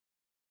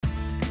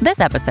This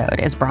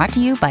episode is brought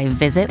to you by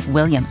Visit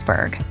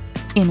Williamsburg.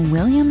 In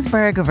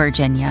Williamsburg,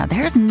 Virginia,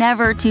 there's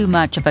never too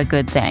much of a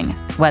good thing.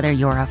 Whether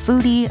you're a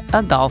foodie,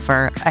 a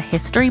golfer, a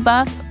history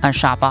buff, a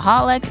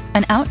shopaholic,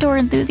 an outdoor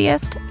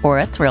enthusiast, or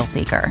a thrill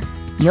seeker,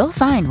 you'll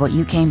find what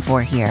you came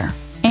for here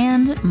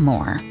and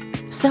more.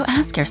 So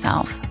ask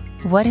yourself,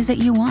 what is it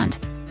you want?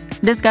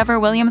 Discover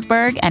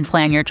Williamsburg and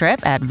plan your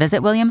trip at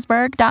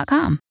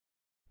visitwilliamsburg.com.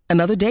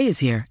 Another day is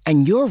here,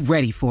 and you're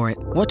ready for it.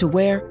 What to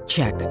wear?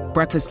 Check.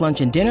 Breakfast, lunch,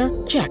 and dinner?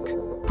 Check.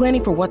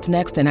 Planning for what's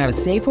next and how to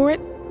save for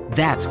it?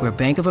 That's where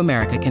Bank of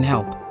America can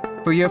help.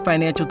 For your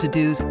financial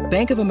to-dos,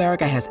 Bank of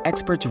America has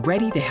experts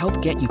ready to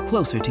help get you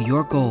closer to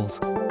your goals.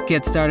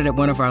 Get started at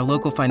one of our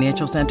local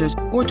financial centers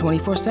or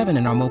 24/7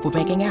 in our mobile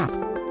banking app.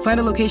 Find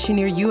a location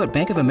near you at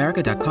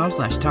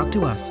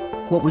bankofamerica.com/talktous.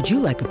 What would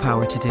you like the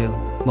power to do?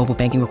 Mobile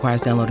banking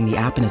requires downloading the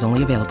app and is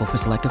only available for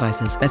select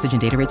devices. Message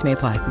and data rates may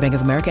apply. Bank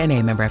of America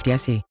N.A., member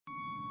FDIC.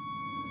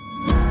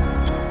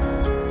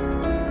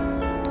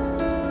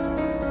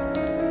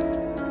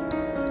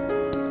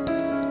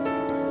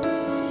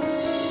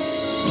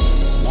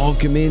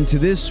 Welcome into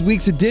this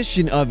week's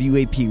edition of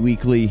UAP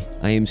Weekly.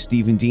 I am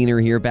Stephen Diener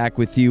here back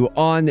with you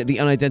on the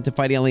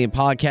Unidentified Alien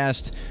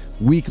Podcast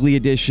Weekly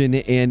Edition.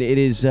 And it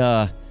is,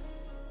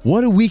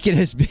 what a week it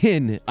has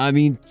been. I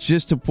mean,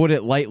 just to put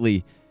it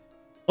lightly,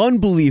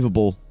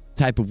 unbelievable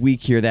type of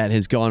week here that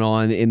has gone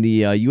on in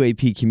the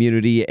UAP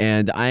community.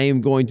 And I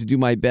am going to do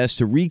my best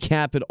to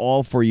recap it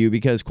all for you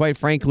because, quite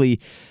frankly,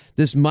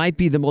 this might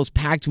be the most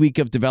packed week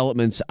of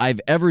developments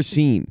I've ever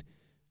seen.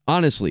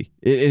 Honestly,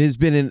 it has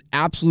been an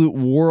absolute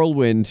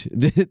whirlwind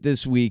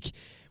this week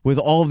with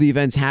all of the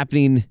events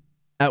happening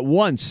at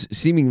once,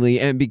 seemingly.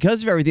 And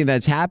because of everything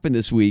that's happened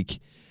this week,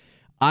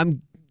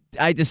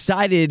 I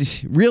decided,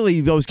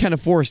 really, I was kind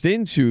of forced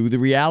into the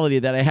reality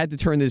that I had to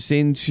turn this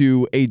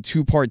into a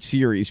two-part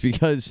series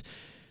because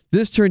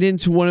this turned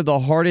into one of the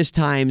hardest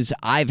times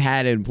I've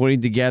had in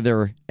putting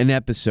together an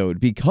episode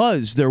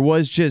because there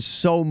was just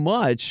so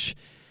much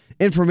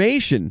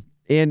information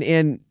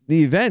and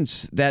the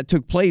events that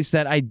took place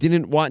that I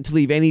didn't want to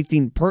leave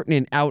anything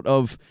pertinent out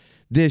of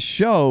this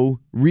show,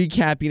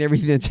 recapping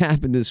everything that's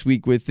happened this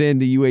week within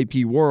the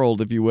UAP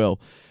world, if you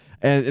will.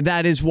 And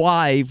that is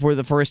why, for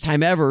the first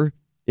time ever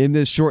in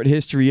this short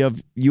history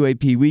of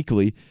UAP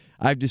Weekly,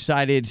 I've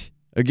decided,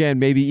 again,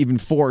 maybe even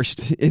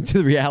forced into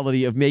the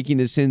reality of making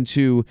this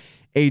into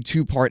a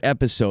two-part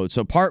episode.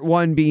 So part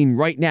one being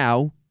right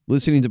now,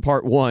 listening to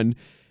part one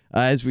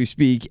as we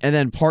speak, and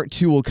then part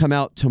two will come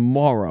out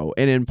tomorrow.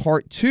 And in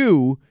part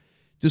two,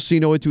 just so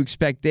you know what to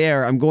expect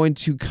there, I'm going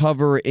to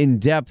cover in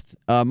depth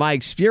my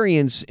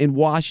experience in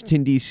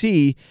Washington,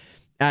 D.C.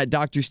 at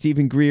Dr.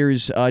 Stephen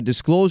Greer's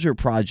Disclosure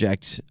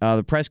Project,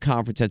 the press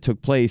conference that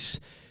took place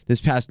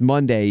this past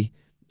Monday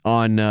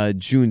on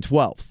June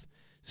 12th.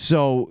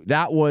 So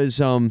that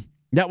was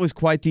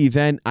quite the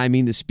event. I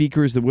mean, the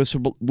speakers, the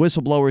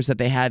whistleblowers that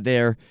they had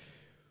there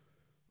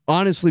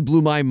honestly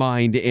blew my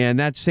mind, and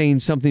that's saying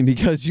something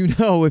because, you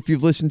know, if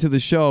you've listened to the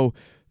show,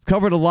 I've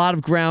covered a lot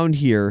of ground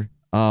here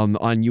on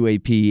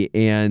UAP,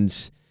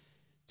 and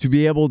to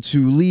be able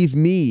to leave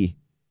me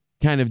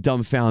kind of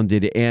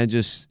dumbfounded and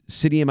just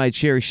sitting in my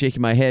chair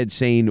shaking my head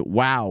saying,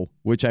 wow,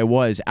 which I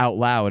was out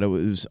loud. It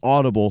was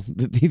audible,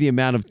 the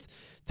amount of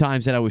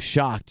times that I was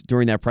shocked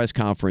during that press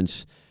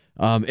conference.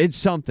 It's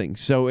something.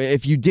 So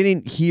if you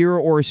didn't hear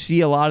or see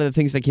a lot of the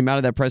things that came out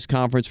of that press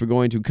conference, we're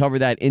going to cover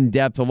that in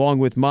depth along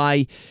with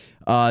my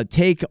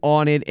take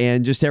on it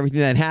and just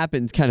everything that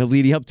happened kind of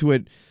leading up to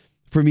it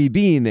for me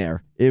being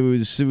there. It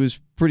was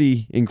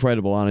pretty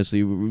incredible, honestly.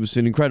 It was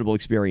an incredible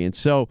experience.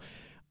 So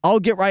I'll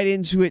get right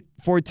into it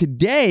for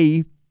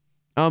today,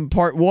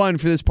 part one,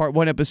 for this part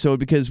one episode,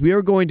 because we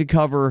are going to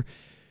cover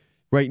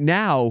right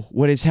now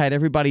what has had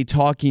everybody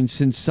talking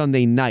since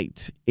Sunday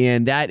night,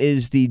 and that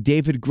is the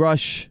David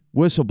Grusch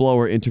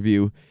whistleblower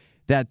interview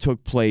that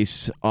took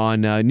place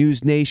on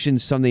News Nation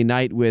Sunday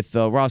night with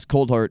Ross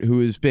Coulthart, who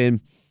has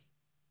been,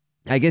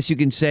 I guess you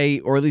can say,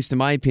 or at least in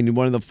my opinion,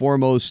 one of the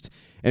foremost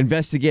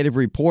investigative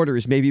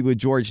reporters, maybe with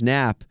George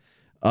Knapp,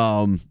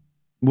 when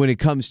it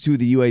comes to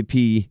the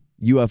UAP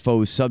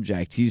UFO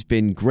subject. He's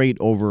been great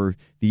over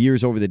the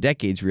years, over the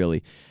decades,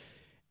 really.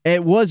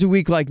 It was a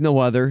week like no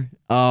other.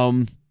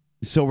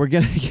 So we're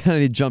going to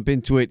kind of jump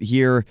into it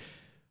here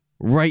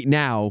right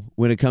now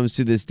when it comes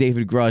to this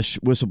David Grusch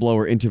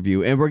whistleblower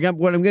interview. And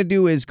what I'm going to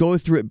do is go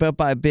through it bit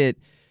by bit,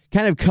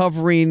 kind of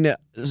covering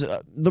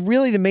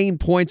the main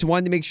points. I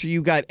wanted to make sure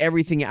you got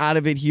everything out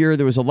of it here.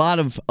 There was a lot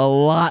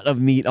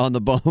of meat on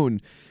the bone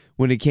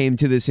when it came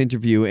to this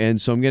interview.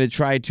 And so I'm going to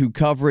try to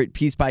cover it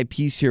piece by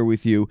piece here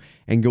with you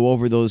and go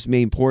over those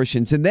main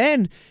portions. And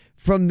then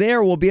from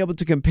there, we'll be able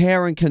to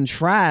compare and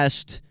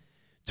contrast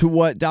to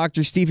what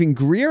Dr. Stephen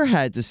Greer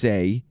had to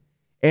say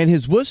and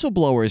his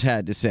whistleblowers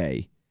had to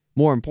say,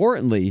 more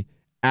importantly,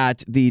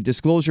 at the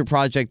Disclosure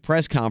Project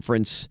press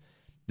conference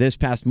this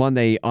past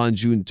Monday on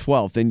June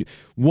 12th. And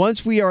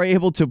once we are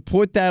able to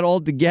put that all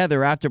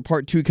together after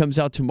part two comes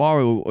out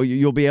tomorrow,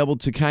 you'll be able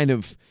to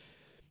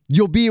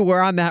you'll be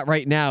where I'm at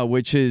right now,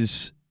 which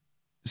is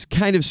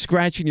kind of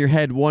scratching your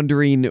head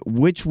wondering,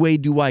 which way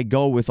do I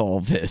go with all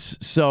of this?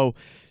 So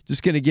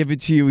just going to give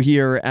it to you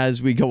here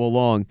as we go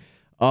along.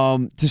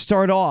 To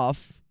start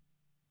off,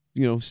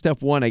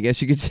 step one, I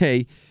guess you could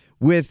say,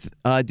 with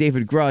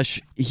David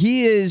Grusch.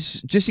 He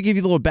is, just to give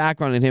you a little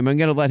background on him, I'm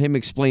going to let him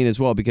explain as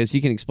well because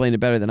he can explain it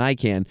better than I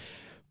can.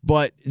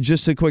 But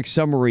just a quick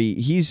summary,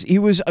 he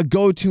was a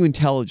go-to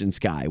intelligence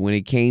guy when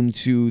it came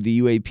to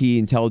the UAP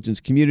intelligence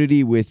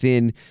community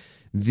within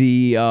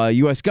the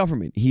U.S.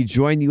 government. He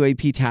joined the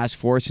UAP task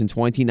force in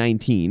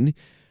 2019.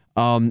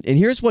 And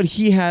here's what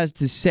he has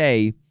to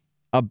say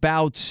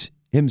about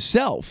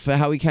himself,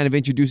 how he kind of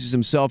introduces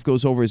himself,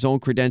 goes over his own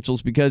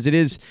credentials, because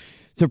it's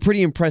a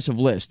pretty impressive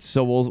list.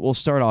 So we'll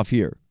start off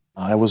here.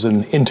 I was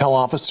an intel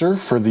officer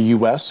for the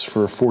U.S.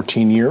 for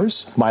 14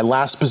 years. My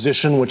last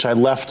position, which I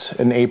left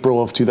in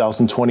April of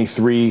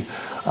 2023,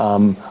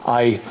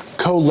 I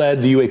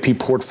co-led the UAP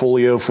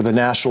portfolio for the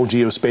National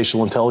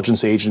Geospatial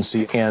Intelligence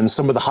Agency, and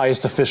some of the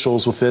highest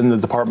officials within the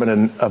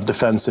Department of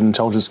Defense and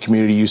intelligence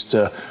community used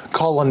to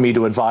call on me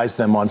to advise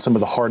them on some of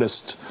the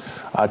hardest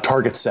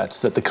target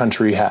sets that the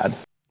country had.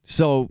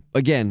 So,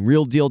 again,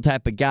 real deal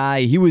type of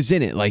guy. He was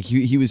in it, like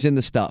he was in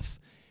the stuff.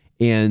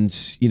 And,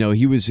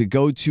 he was a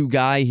go-to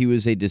guy. He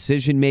was a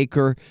decision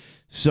maker.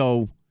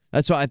 So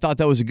that's why I thought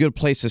that was a good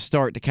place to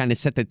start, to kind of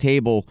set the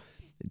table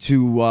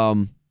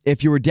to,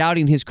 if you were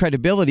doubting his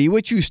credibility,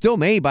 which you still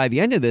may by the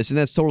end of this, and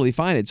that's totally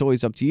fine. It's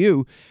always up to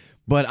you.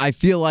 But I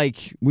feel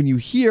like when you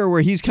hear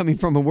where he's coming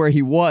from and where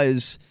he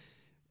was,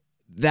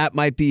 that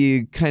might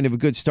be kind of a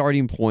good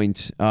starting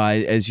point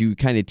as you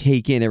kind of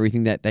take in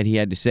everything that he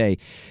had to say.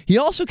 He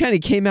also kind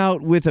of came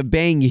out with a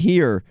bang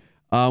here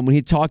when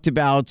he talked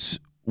about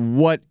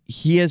what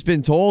he has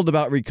been told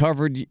about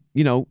recovered,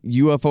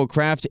 UFO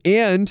craft,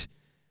 and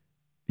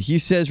he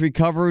says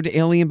recovered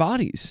alien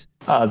bodies.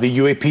 The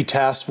UAP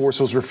task force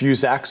was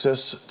refused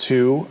access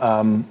to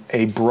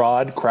a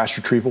broad crash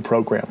retrieval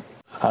program.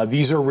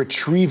 These are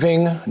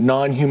retrieving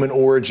non-human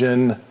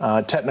origin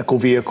technical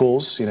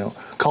vehicles,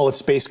 call it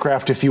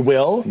spacecraft if you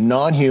will,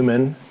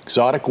 non-human,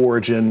 exotic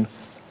origin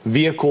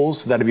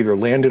vehicles that have either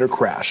landed or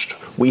crashed.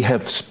 We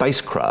have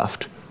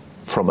spacecraft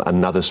from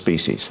another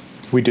species.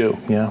 We do,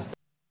 yeah.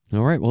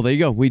 All right. Well, there you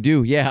go. We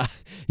do. Yeah.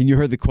 And you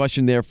heard the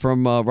question there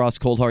from Ross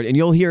Coldhart, and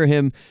you'll hear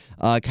him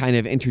kind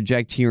of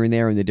interject here and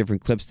there in the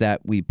different clips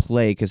that we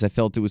play, because I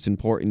felt it was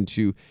important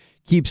to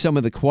keep some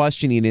of the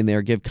questioning in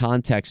there, give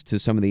context to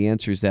some of the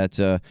answers that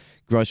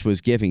Grusch was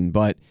giving.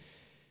 But,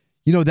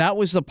 that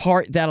was the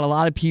part that a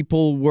lot of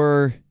people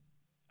were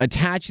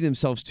attaching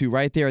themselves to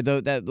right there.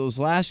 Those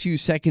last few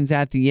seconds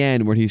at the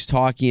end where he's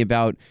talking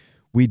about,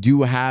 we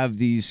do have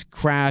these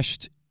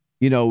crashed,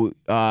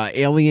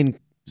 alien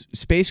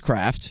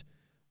spacecraft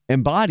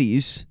and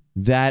bodies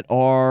that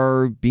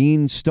are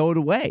being stowed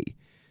away.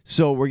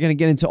 So we're going to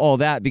get into all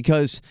that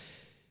because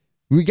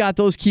we got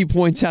those key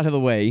points out of the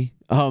way.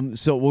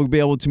 So we'll be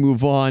able to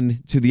move on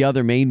to the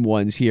other main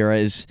ones here,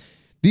 as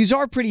these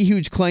are pretty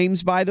huge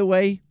claims, by the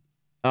way.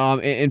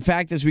 In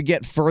fact, as we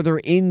get further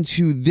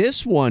into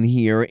this one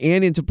here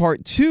and into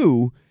part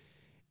two,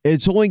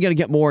 it's only going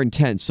to get more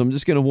intense. So I'm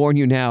just going to warn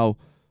you now,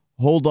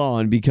 hold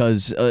on,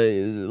 because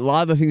a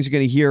lot of the things you're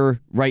going to hear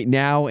right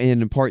now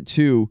and in part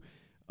two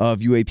of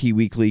UAP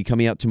Weekly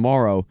coming out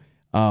tomorrow,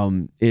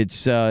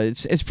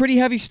 it's pretty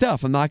heavy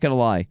stuff. I'm not going to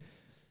lie.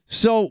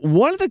 So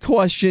one of the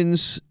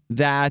questions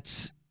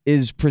that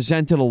is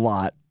presented a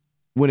lot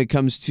when it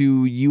comes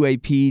to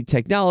UAP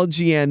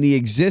technology and the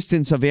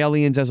existence of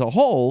aliens as a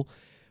whole,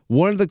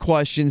 one of the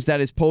questions that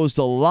is posed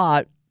a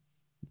lot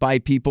by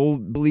people,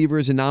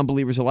 believers and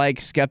non-believers alike,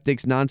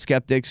 skeptics,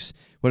 non-skeptics,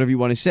 whatever you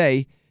want to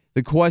say,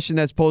 the question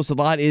that's posed a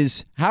lot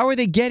is, how are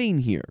they getting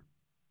here?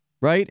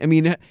 Right? I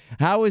mean,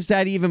 how is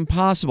that even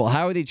possible?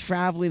 How are they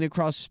traveling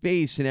across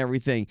space and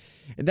everything?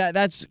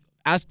 That's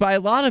asked by a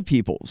lot of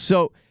people.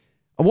 So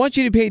I want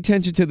you to pay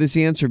attention to this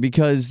answer,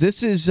 because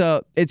this is,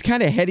 it's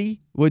kind of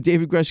heady what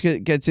David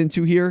Grusch gets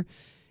into here.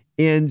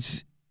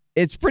 And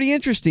it's pretty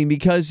interesting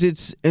because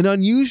it's an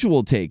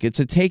unusual take. It's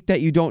a take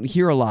that you don't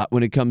hear a lot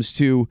when it comes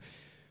to,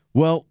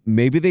 well,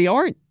 maybe they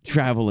aren't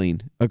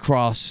traveling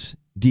across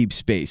deep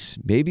space.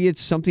 Maybe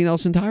it's something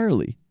else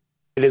entirely.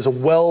 It is a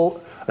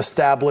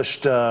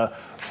well-established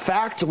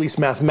fact, at least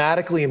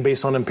mathematically and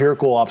based on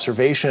empirical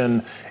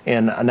observation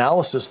and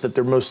analysis, that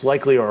there most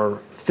likely are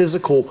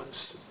physical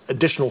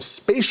additional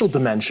spatial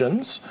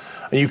dimensions.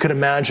 And you could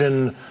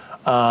imagine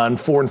in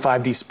 4 and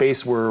 5D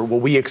space where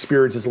what we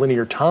experience as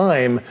linear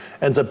time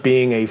ends up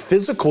being a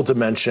physical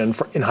dimension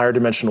in higher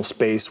dimensional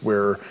space,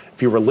 where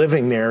if you were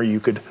living there, you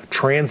could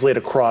translate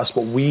across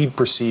what we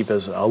perceive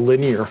as a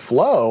linear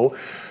flow.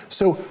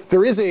 So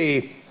there is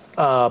a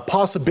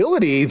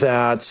possibility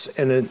that,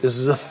 and this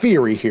is a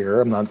theory here,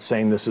 I'm not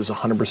saying this is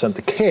 100%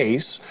 the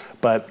case,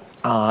 but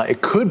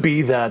it could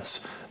be that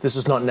this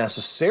is not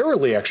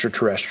necessarily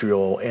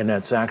extraterrestrial, and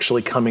it's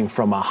actually coming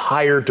from a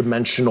higher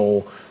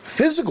dimensional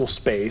physical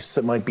space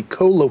that might be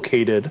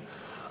co-located,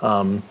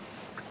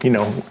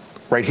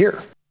 right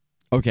here.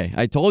 Okay,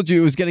 I told you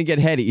it was going to get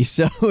heady.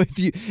 So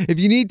if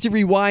you need to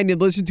rewind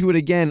and listen to it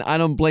again, I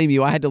don't blame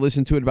you. I had to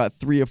listen to it about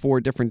 3 or 4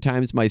 different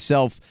times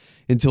myself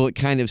until it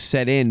kind of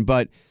set in.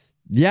 But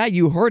yeah,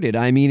 you heard it.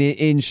 I mean,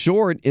 in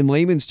short, in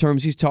layman's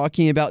terms, he's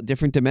talking about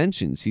different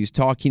dimensions. He's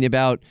talking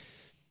about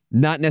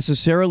not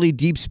necessarily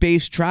deep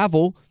space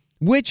travel,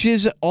 which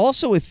is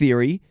also a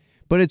theory,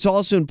 but it's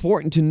also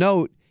important to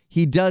note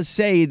he does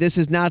say this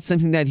is not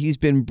something that he's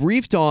been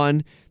briefed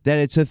on, that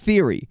it's a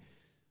theory.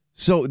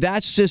 So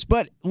that's just,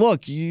 but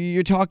look,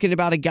 you're talking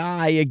about a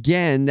guy,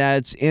 again,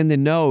 that's in the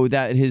know,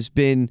 that has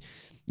been,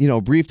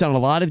 briefed on a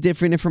lot of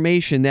different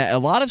information, that a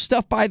lot of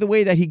stuff, by the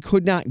way, that he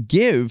could not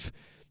give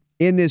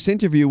in this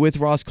interview with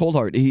Ross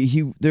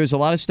Coulthart. There's a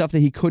lot of stuff that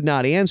he could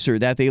not answer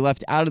that they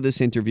left out of this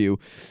interview,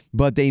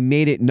 but they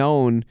made it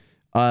known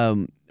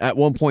at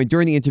one point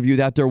during the interview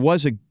that there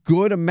was a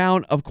good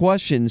amount of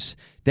questions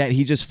that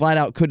he just flat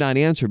out could not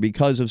answer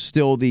because of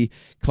still the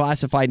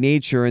classified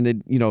nature and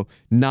the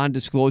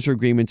non-disclosure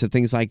agreements and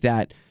things like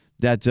that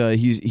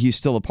he's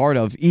still a part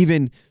of.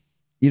 Even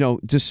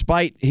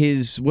despite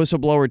his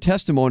whistleblower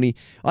testimony,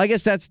 I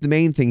guess that's the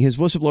main thing. His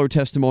whistleblower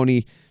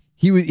testimony,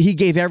 he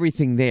gave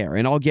everything there,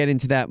 and I'll get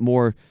into that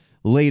more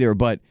later.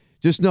 But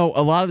just know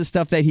a lot of the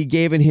stuff that he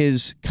gave in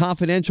his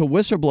confidential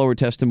whistleblower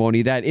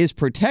testimony that is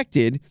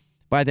protected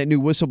by that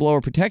new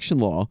whistleblower protection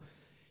law,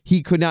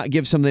 he could not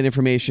give some of that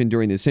information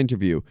during this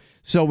interview.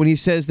 So when he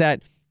says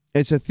that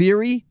it's a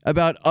theory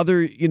about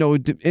other,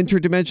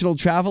 interdimensional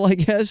travel, I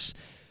guess,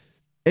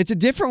 it's a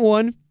different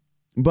one,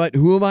 but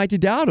who am I to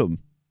doubt him?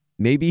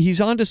 Maybe he's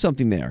onto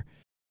something there.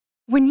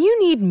 When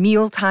you need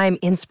mealtime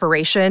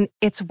inspiration,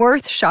 it's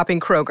worth shopping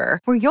Kroger,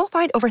 where you'll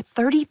find over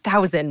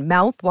 30,000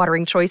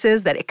 mouth-watering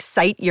choices that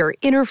excite your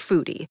inner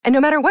foodie. And no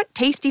matter what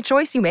tasty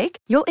choice you make,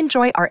 you'll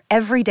enjoy our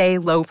everyday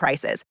low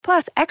prices,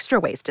 plus extra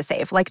ways to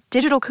save, like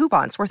digital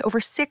coupons worth over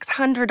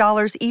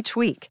 $600 each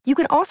week. You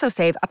can also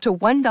save up to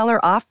 $1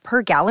 off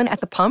per gallon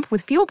at the pump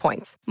with fuel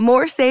points.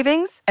 More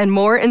savings and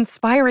more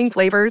inspiring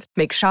flavors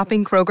make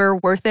shopping Kroger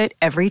worth it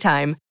every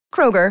time.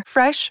 Kroger,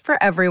 fresh for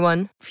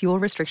everyone. Fuel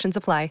restrictions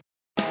apply.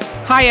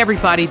 Hi,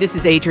 everybody. This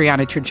is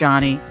Adriana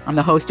Trajani. I'm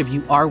the host of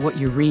You Are What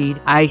You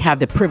Read. I have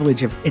the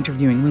privilege of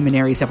interviewing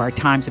luminaries of our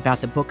times about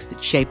the books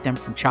that shaped them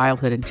from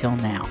childhood until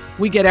now.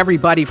 We get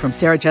everybody from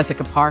Sarah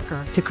Jessica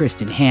Parker to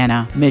Kristen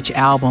Hanna, Mitch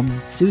Albom,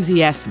 Susie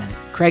Essman,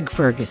 Craig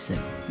Ferguson,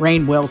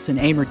 Rainn Wilson,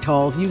 Amor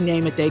Tolls, you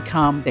name it, they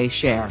come, they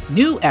share.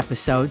 New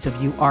episodes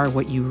of You Are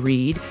What You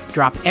Read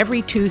drop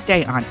every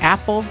Tuesday on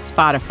Apple,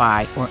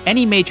 Spotify, or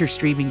any major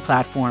streaming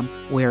platform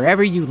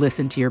wherever you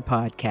listen to your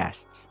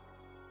podcasts.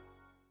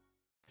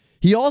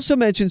 He also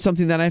mentioned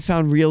something that I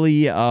found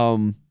really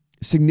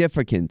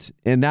significant,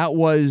 and that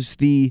was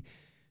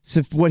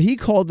what he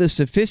called the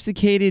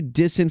sophisticated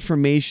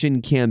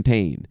disinformation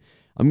campaign.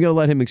 I'm going to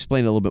let him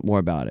explain a little bit more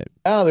about it.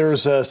 Yeah,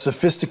 there's a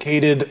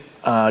sophisticated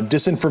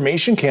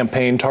disinformation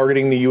campaign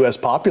targeting the U.S.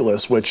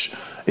 populace, which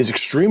is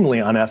extremely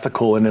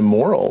unethical and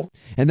immoral.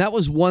 And that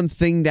was one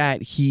thing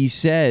that he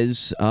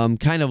says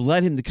kind of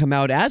led him to come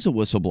out as a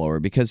whistleblower,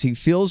 because he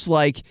feels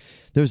like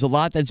there's a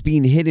lot that's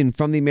being hidden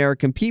from the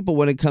American people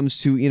when it comes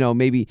to,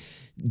 maybe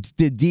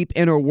the deep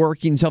inner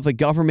workings of the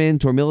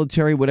government or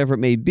military, whatever it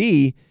may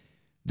be,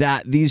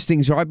 that these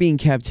things are being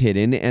kept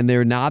hidden and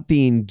they're not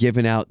being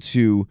given out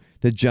to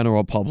the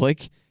general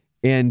public.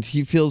 And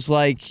he feels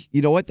like,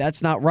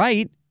 that's not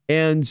right.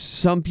 And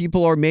some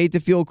people are made to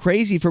feel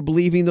crazy for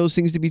believing those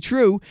things to be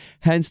true.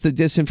 Hence the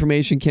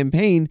disinformation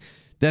campaign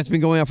that's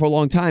been going on for a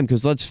long time.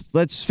 Because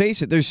let's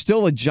face it, there's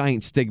still a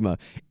giant stigma.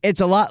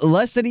 It's a lot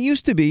less than it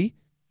used to be,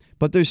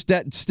 but there's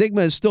that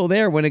stigma is still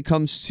there when it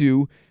comes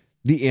to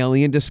the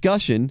alien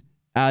discussion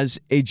as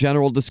a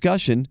general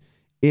discussion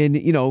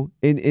within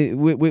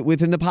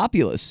the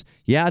populace.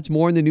 Yeah, it's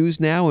more in the news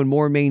now and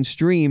more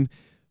mainstream,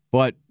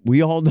 but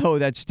we all know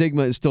that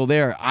stigma is still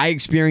there. I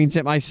experience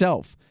it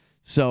myself.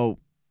 So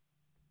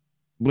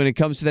when it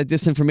comes to that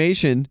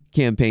disinformation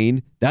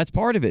campaign, that's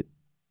part of it.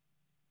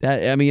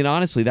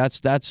 Honestly,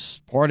 that's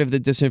part of the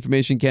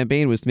disinformation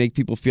campaign, was to make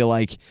people feel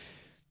like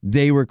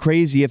they were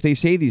crazy if they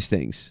say these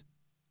things.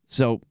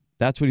 So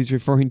that's what he's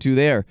referring to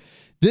there.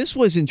 This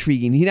was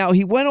intriguing.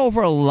 He went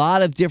over a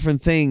lot of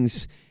different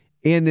things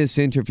in this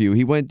interview.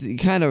 He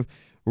kind of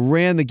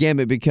ran the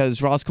gamut,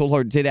 because Ross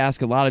Coulthart did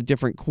ask a lot of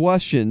different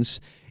questions.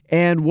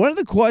 And one of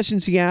the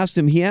questions he asked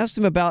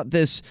him about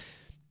this.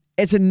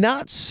 It's a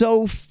not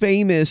so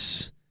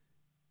famous,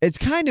 it's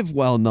kind of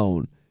well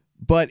known,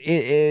 but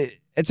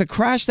it's a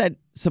crash that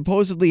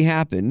supposedly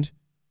happened,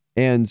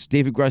 and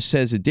David Grusch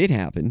says it did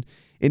happen,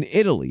 in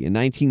Italy in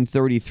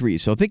 1933.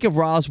 So think of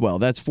Roswell.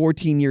 That's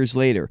 14 years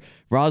later.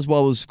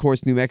 Roswell was, of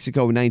course, New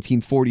Mexico in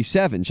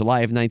 1947, July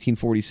of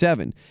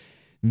 1947.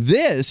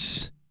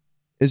 This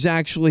is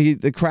actually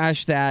the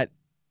crash that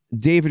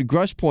David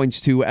Grusch points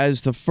to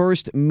as the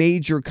first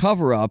major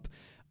cover-up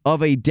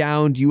of a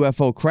downed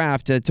UFO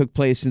craft that took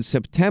place in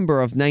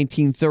September of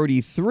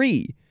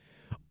 1933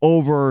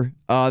 over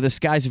the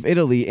skies of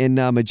Italy, in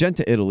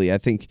Magenta, Italy, I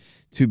think,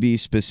 to be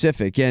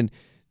specific. And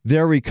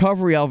their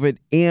recovery of it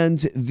and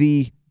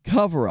the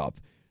cover-up.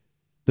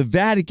 the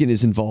Vatican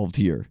is involved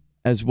here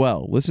as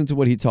well. Listen to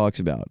what he talks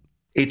about.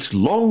 It's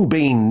long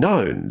been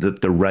known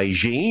that the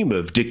regime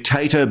of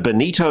dictator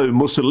Benito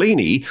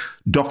Mussolini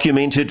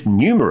documented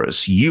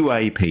numerous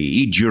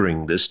UAP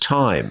during this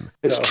time.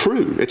 It's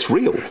true. It's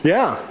real.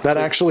 Yeah, that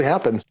actually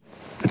happened.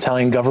 The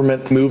Italian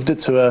government moved it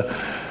to a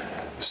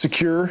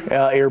secure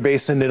air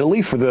base in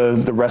Italy for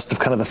the rest of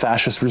kind of the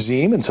fascist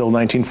regime until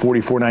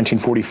 1944,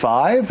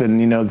 1945. And,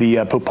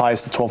 the Pope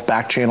Pius XII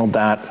back-channeled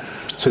that.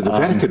 So the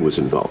Vatican was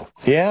involved?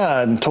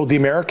 Yeah, and told the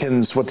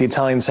Americans what the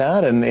Italians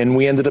had, and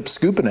we ended up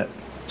scooping it.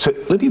 So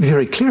let me be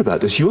very clear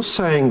about this. You're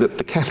saying that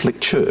the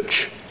Catholic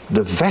Church,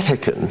 the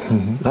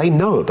Vatican, they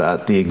know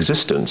about the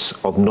existence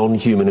of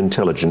non-human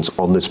intelligence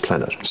on this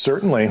planet?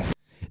 Certainly.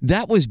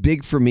 That was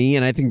big for me,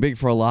 and I think big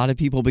for a lot of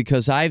people,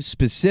 because I've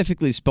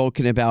specifically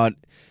spoken about,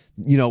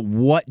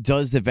 what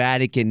does the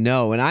Vatican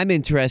know? And I'm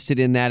interested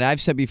in that.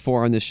 I've said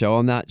before on the show,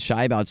 I'm not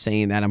shy about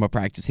saying that I'm a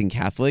practicing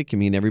Catholic. I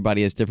mean,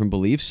 everybody has different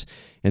beliefs,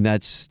 and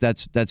that's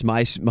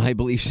my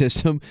belief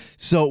system.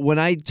 So when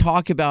I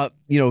talk about,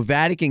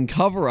 Vatican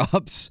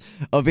cover-ups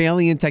of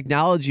alien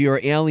technology or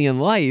alien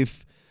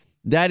life,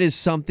 that is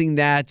something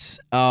that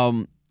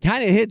kind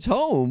of hits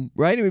home,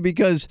 right? I mean,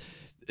 because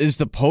is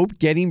the Pope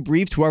getting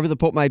briefed, whoever the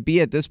Pope might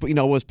be at this point?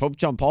 Was Pope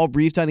John Paul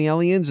briefed on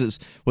aliens?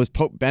 Was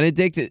Pope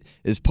Benedict,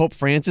 is Pope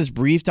Francis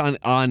briefed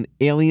on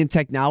alien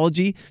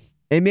technology?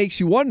 It makes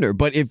you wonder.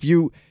 But if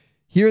you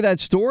hear that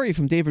story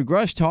from David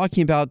Grusch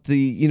talking about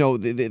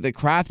the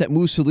craft that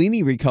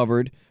Mussolini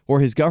recovered, or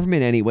his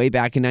government anyway,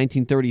 back in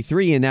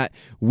 1933, and that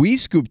we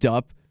scooped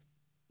up,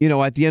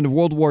 at the end of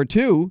World War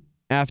II,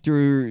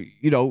 after,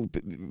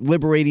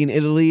 liberating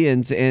Italy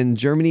and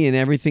Germany and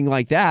everything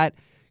like that,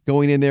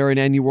 going in there and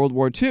ending World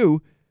War II,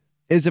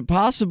 is it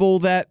possible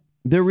that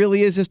there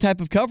really is this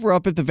type of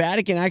cover-up if the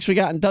Vatican actually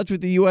got in touch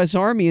with the U.S.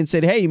 Army and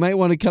said, hey, you might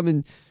want to come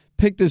and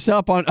pick this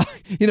up on,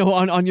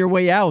 on your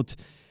way out?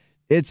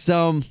 It's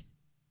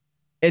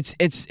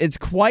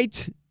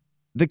quite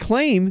the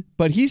claim,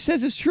 but he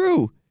says it's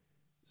true.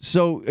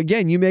 So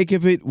again, you make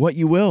of it what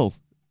you will.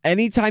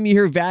 Anytime you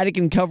hear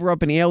Vatican cover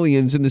up and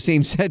aliens in the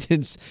same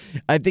sentence,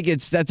 I think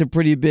that's a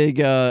pretty big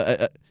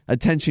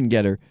attention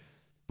getter.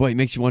 Boy, it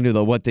makes you wonder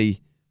though what they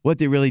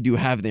really do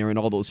have there in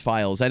all those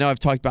files. I know I've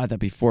talked about that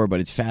before, but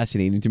it's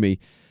fascinating to me.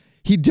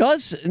 David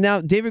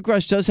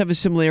Grusch does have a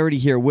similarity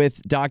here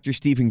with Dr.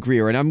 Stephen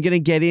Greer, and I'm going to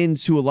get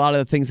into a lot of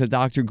the things that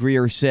Dr.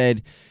 Greer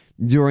said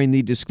during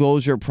the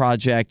Disclosure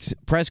Project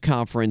press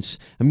conference.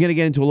 I'm going to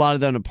get into a lot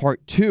of that in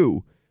part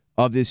 2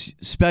 of this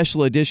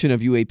special edition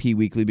of UAP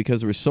Weekly,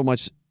 because there was so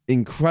much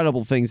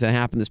incredible things that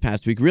happened this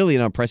past week, really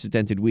an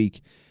unprecedented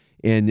week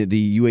in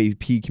the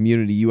UAP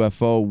community,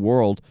 UFO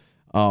world.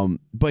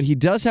 But he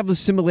does have the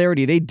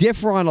similarity. They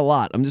differ on a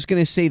lot. I'm just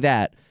going to say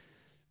that.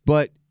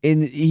 But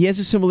he has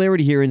a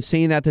similarity here in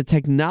saying that the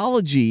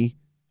technology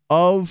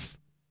of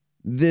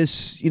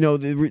this,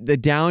 the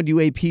downed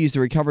UAPs, the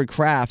recovered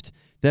craft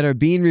that are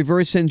being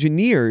reverse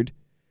engineered,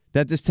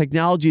 that this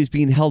technology is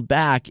being held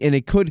back and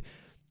it could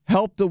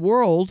help the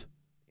world.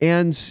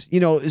 And,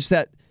 is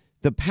that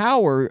the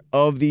power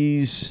of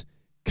these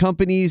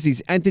companies,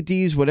 these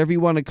entities, whatever you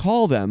want to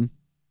call them,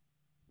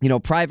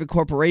 private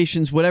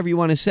corporations, whatever you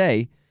want to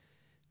say,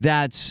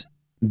 that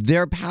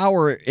their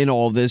power in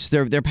all this,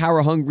 their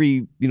power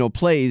hungry,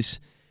 plays,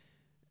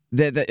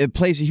 that it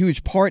plays a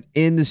huge part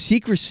in the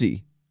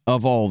secrecy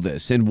of all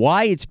this and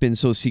why it's been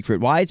so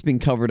secret, why it's been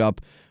covered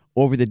up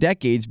over the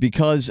decades,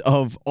 because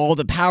of all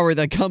the power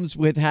that comes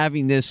with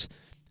having this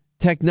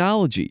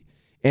technology.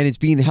 And it's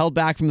being held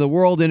back from the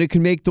world, and it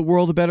can make the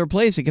world a better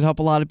place. It can help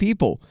a lot of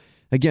people.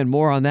 Again,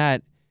 more on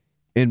that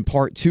in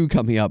part 2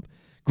 coming up.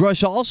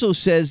 Grusch also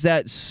says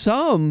that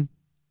some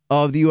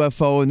of the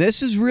UFO, and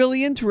this is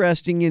really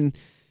interesting, and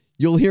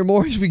you'll hear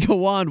more as we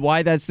go on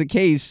why that's the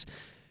case.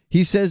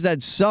 He says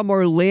that some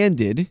are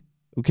landed,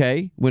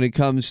 okay, when it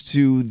comes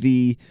to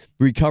the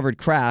recovered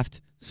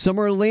craft. Some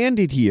are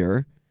landed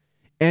here,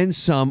 and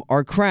some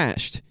are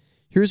crashed.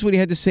 Here's what he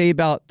had to say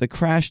about the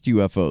crashed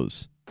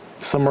UFOs.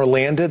 Some are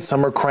landed,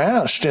 some are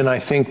crashed. And I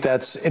think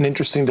that's an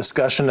interesting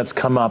discussion that's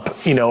come up,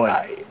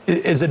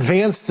 as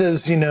advanced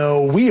as,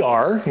 we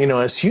are,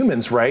 as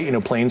humans,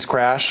 right? Planes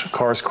crash,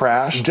 cars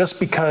crash. Just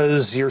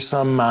because you're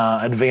some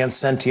advanced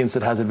sentience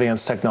that has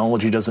advanced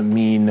technology doesn't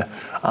mean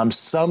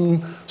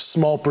some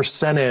small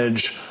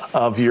percentage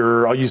of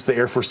your, I'll use the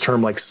Air Force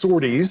term like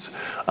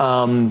sorties,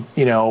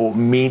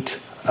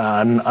 meet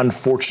an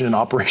unfortunate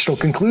operational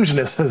conclusion,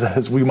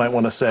 as we might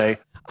want to say.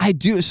 I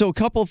do. So a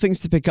couple of things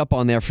to pick up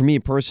on there for me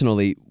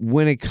personally.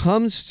 When it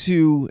comes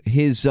to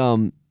his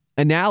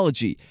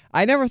analogy,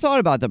 I never thought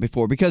about that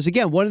before, because,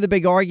 again, one of the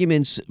big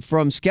arguments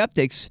from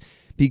skeptics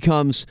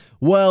becomes,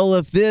 well,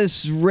 if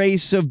this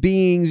race of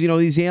beings,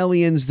 these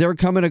aliens, they're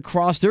coming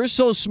across, they're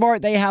so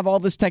smart, they have all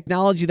this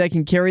technology that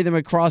can carry them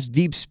across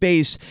deep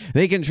space,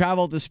 they can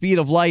travel at the speed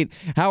of light,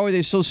 how are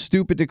they so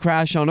stupid to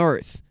crash on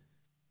Earth?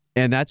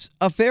 And that's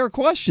a fair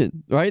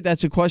question, right?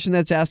 That's a question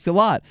that's asked a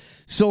lot.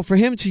 So for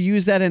him to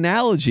use that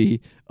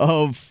analogy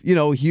of,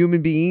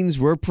 human beings,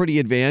 we're pretty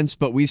advanced,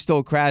 but we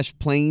still crash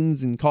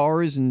planes and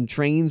cars and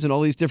trains and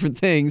all these different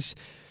things.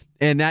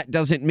 And that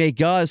doesn't make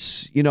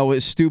us,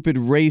 a stupid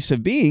race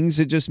of beings.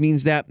 It just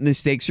means that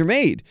mistakes are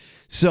made.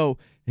 So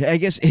I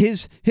guess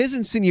his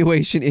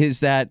insinuation is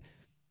that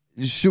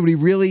should we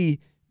really,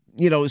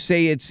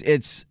 say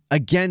it's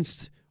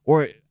against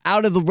or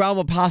out of the realm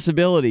of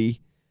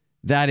possibility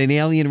that an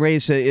alien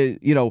race,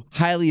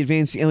 highly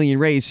advanced alien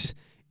race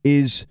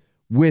is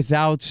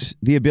without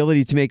the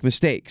ability to make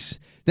mistakes.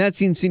 That's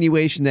the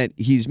insinuation that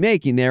he's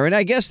making there. And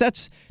I guess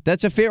that's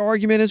a fair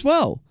argument as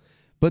well.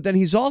 But then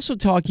he's also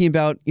talking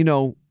about,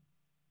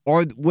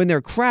 or when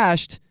they're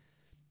crashed,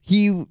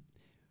 he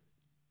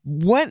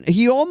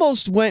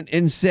almost went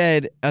and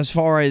said as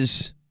far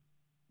as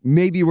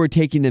maybe we're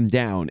taking them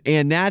down.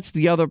 And that's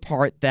the other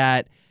part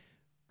that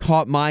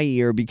caught my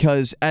ear,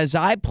 because as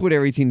I put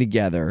everything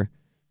together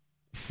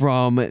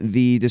from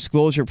the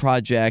Disclosure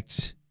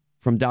Project,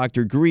 from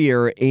Dr.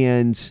 Greer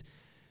and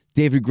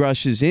David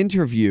Grusch's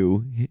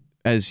interview,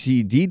 as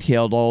he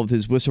detailed all of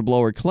his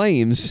whistleblower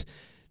claims,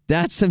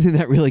 that's something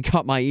that really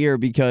caught my ear,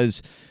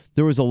 because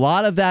there was a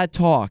lot of that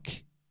talk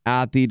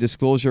at the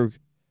Disclosure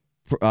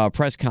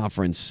press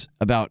conference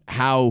about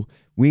how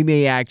we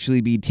may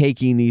actually be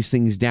taking these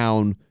things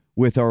down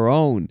with our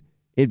own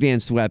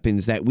advanced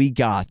weapons that we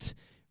got,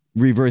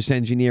 reverse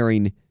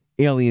engineering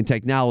alien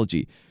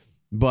technology.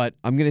 But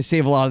I'm going to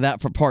save a lot of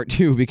that for part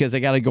 2 because I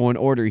got to go in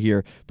order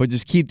here. But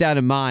just keep that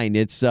in mind.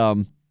 It's,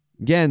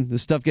 again, the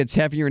stuff gets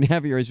heavier and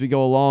heavier as we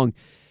go along.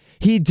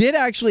 He did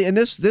actually, and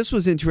this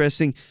was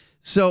interesting.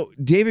 So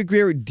David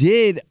Greer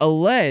did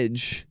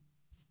allege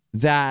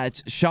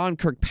that Sean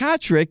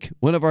Kirkpatrick,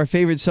 one of our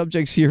favorite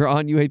subjects here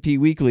on UAP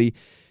Weekly,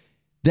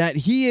 that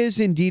he is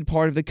indeed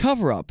part of the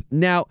cover-up.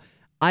 Now,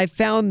 I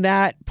found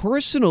that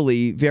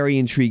personally very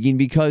intriguing,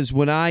 because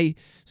when I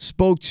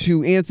spoke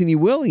to Anthony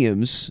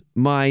Williams,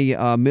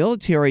 my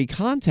military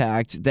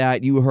contact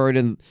that you heard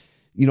in,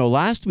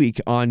 last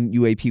week on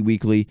UAP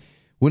Weekly,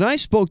 when I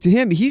spoke to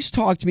him, he's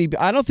talked to me,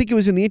 I don't think it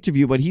was in the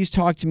interview, but he's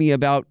talked to me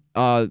about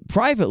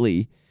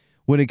privately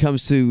when it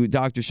comes to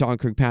Dr. Sean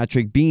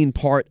Kirkpatrick being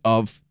part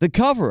of the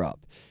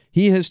cover-up.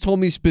 He has told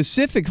me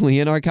specifically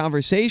in our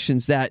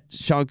conversations that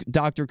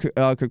Dr.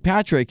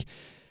 Kirkpatrick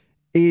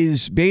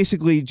is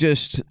basically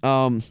just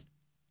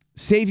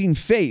saving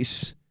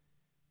face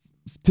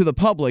to the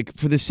public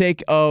for the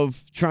sake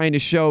of trying to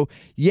show,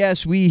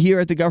 yes, we here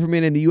at the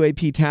government and the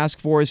UAP task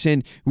force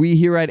and we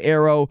here at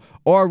Aero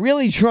are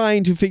really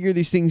trying to figure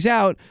these things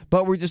out,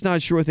 but we're just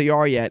not sure what they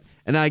are yet.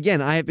 And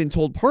again, I have been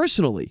told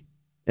personally,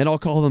 and I'll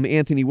call him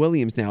Anthony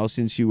Williams now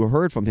since you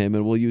heard from him,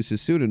 and we'll use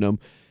his pseudonym.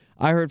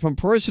 I heard from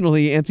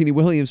personally Anthony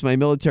Williams, my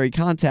military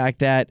contact,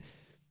 that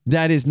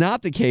is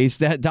not the case,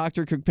 that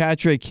Dr.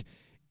 Kirkpatrick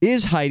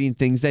is hiding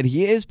things, that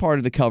he is part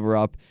of the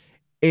cover-up.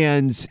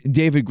 And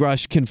David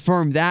Grusch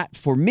confirmed that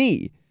for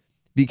me,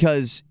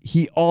 because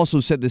he also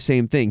said the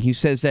same thing. He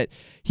says that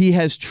he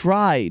has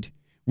tried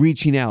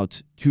reaching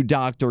out to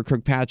Dr.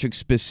 Kirkpatrick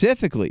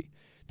specifically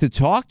to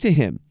talk to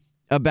him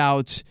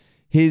about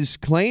his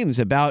claims,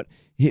 about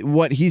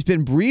what he's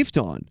been briefed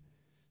on.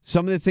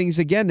 Some of the things,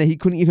 again, that he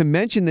couldn't even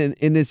mention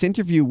in this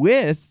interview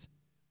with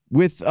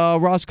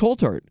Ross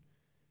Coulthard.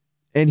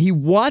 And he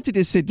wanted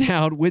to sit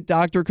down with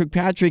Dr.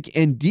 Kirkpatrick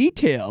and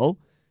detail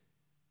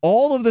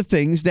all of the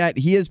things that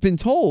he has been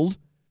told,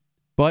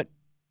 but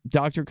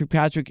Dr.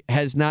 Kirkpatrick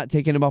has not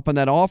taken him up on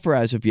that offer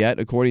as of yet,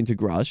 according to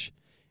Grusch.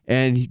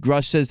 And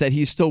Grusch says that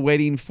he's still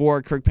waiting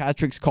for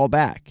Kirkpatrick's call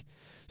back.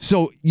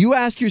 So you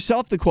ask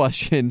yourself the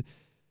question,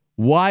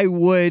 why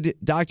would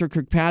Dr.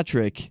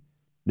 Kirkpatrick,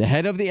 the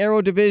head of the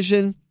Aero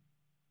Division,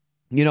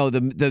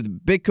 the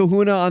big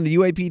kahuna on the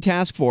UAP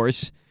task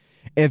force,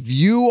 if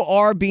you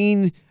are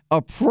being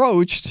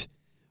approached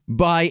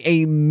by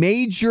a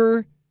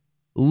major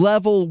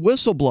level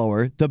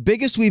whistleblower, the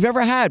biggest we've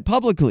ever had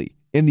publicly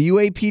in the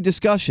UAP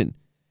discussion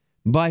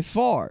by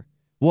far,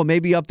 well,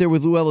 maybe up there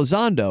with Lou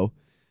Elizondo,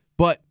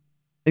 but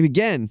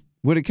again,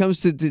 when it comes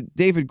to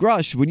David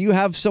Grusch, when you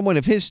have someone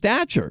of his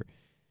stature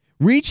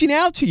reaching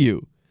out to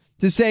you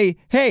to say,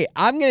 hey,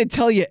 I'm going to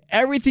tell you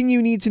everything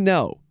you need to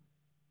know,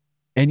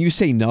 and you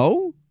say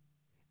no,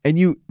 and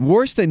you,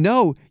 worse than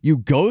no, you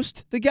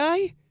ghost the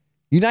guy,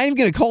 you're not even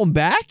going to call him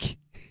back?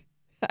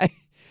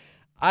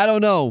 I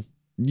don't know.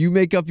 You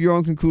make up your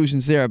own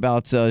conclusions there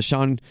about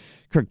Sean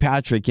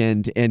Kirkpatrick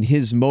and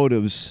his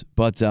motives.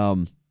 But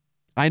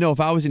I know if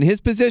I was in his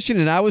position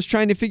and I was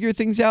trying to figure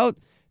things out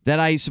that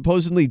I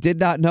supposedly did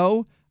not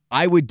know,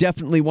 I would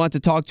definitely want to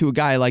talk to a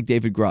guy like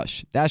David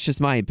Grusch. That's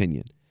just my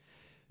opinion.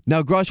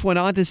 Now, Grusch went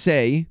on to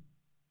say,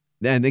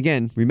 and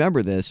again,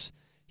 remember this,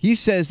 he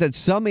says that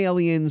some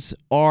aliens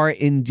are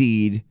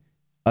indeed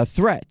a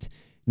threat.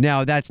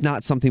 Now, that's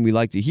not something we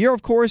like to hear,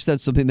 of course.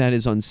 That's something that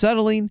is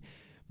unsettling.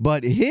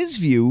 But his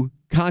view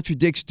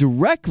contradicts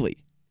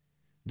directly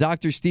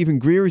Dr. Stephen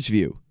Greer's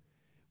view.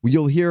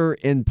 You'll hear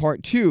in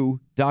part 2,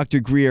 Dr.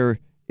 Greer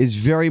is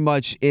very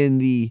much in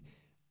the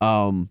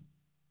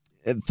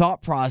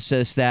thought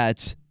process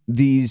that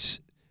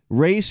these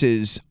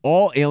races,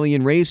 all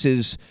alien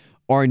races,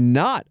 are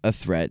not a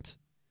threat,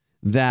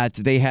 that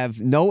they have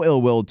no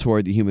ill will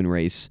toward the human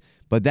race.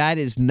 But that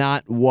is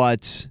not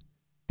what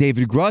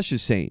David Grusch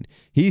is saying.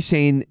 He's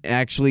saying,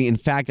 actually, in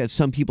fact, that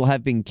some people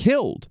have been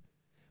killed,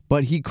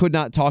 but he could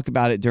not talk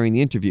about it during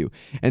the interview.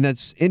 And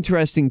that's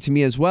interesting to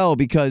me as well,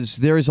 because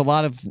there is a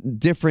lot of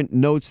different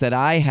notes that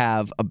I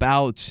have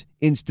about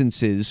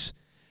instances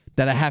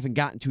that I haven't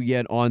gotten to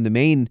yet on the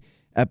main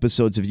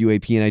episodes of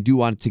UAP, and I do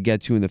want to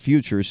get to in the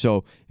future.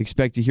 So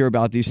expect to hear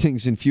about these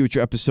things in future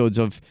episodes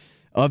of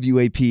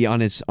UAP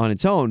on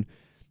its own,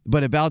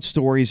 but about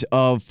stories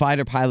of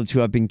fighter pilots who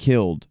have been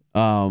killed,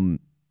 in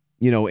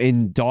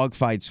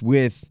dogfights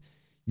with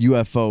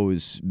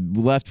UFOs,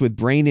 left with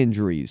brain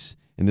injuries.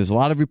 And there's a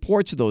lot of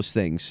reports of those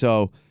things.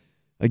 So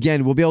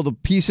again, we'll be able to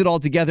piece it all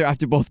together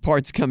after both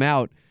parts come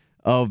out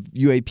of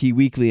UAP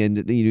Weekly,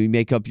 and you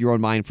make up your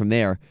own mind from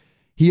there.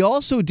 He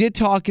also did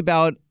talk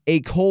about a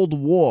Cold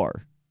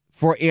War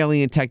for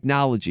alien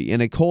technology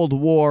and a Cold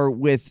War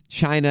with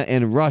China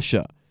and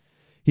Russia.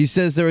 He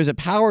says there is a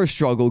power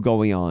struggle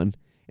going on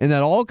and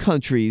that all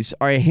countries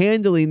are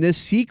handling this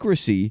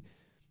secrecy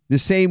the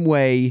same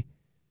way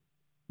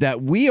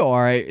that we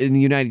are in the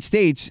United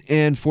States,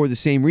 and for the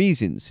same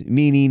reasons,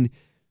 meaning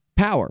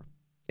power.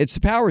 It's a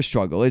power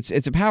struggle. It's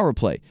a power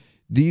play.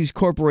 These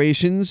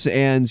corporations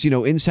and,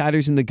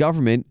 insiders in the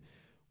government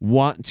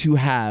want to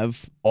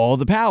have all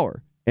the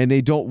power. And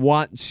they don't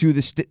want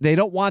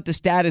the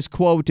status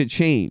quo to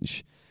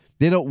change.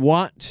 They don't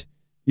want,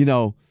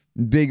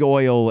 big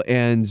oil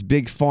and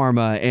big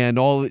pharma and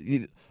all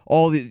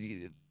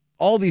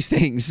these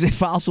things,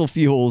 fossil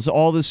fuels,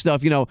 all this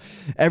stuff,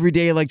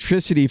 everyday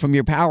electricity from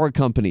your power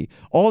company.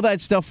 All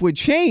that stuff would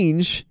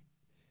change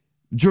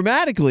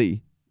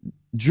drastically,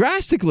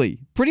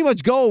 pretty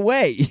much go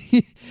away.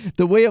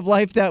 The way of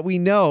life that we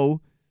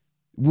know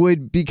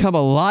would become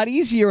a lot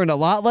easier and a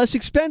lot less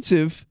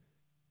expensive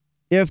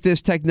if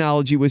this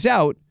technology was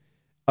out,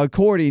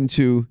 according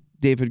to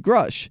David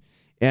Grusch.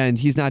 And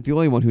he's not the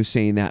only one who's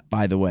saying that,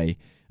 by the way.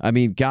 I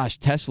mean, gosh,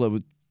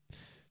 Tesla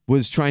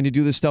was trying to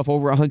do this stuff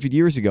over 100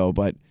 years ago,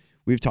 but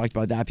we've talked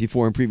about that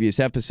before in previous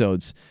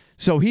episodes.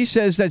 So he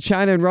says that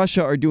China and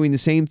Russia are doing the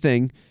same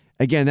thing.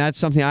 Again, that's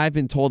something I've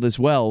been told as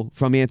well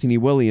from Anthony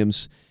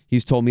Williams.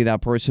 He's told me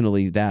that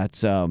personally, that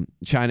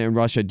China and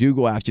Russia do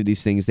go after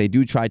these things. They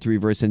do try to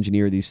reverse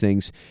engineer these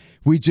things.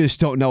 We just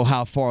don't know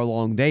how far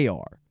along they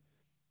are.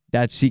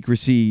 That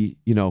secrecy,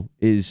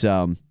 is,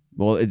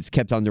 it's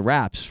kept under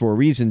wraps for a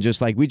reason, just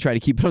like we try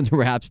to keep it under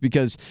wraps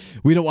because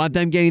we don't want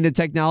them getting the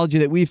technology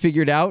that we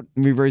figured out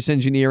in reverse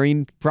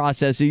engineering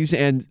processes,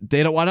 and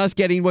they don't want us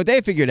getting what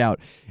they figured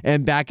out.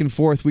 And back and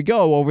forth we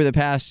go over the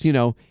past,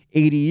 80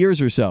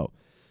 years or so.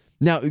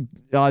 Now,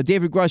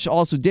 David Grusch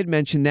also did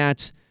mention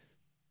that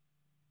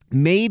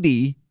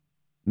maybe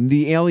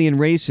the alien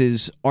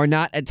races are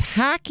not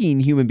attacking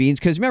human beings,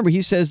 because remember,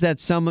 he says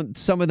that some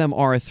of them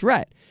are a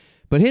threat.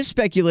 But his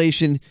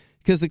speculation,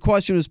 because the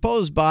question was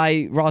posed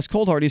by Ross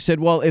Coulthard, he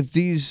said, well, if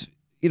these,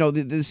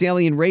 this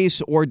alien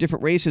race or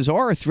different races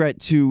are a threat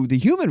to the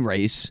human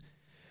race,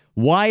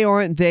 why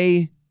aren't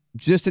they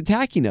just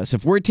attacking us?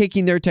 If we're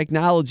taking their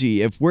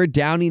technology, if we're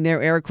downing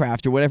their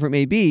aircraft or whatever it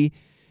may be,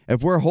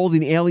 if we're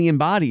holding alien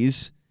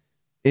bodies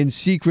in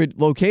secret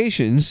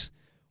locations,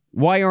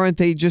 why aren't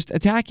they just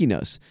attacking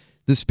us?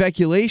 The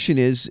speculation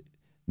is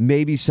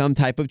maybe some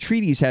type of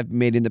treaties have been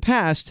made in the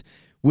past,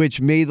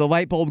 which made the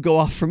light bulb go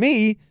off for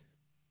me,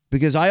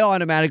 because I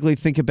automatically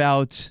think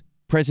about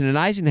President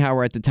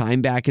Eisenhower at the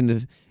time, back in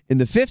the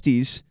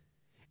 50s,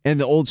 and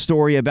the old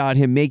story about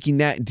him making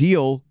that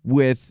deal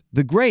with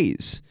the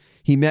Greys.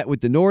 He met with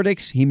the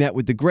Nordics, he met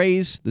with the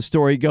Greys. The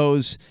story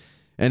goes,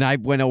 and I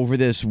went over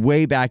this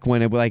way back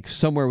when, like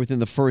somewhere within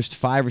the first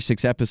 5 or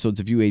 6 episodes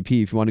of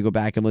UAP, if you want to go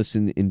back and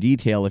listen in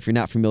detail, if you're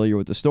not familiar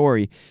with the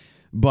story.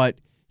 But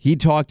he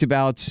talked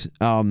about,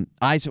 or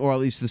at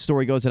least the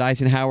story goes that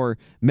Eisenhower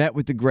met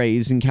with the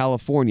Greys in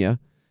California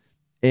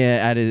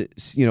at a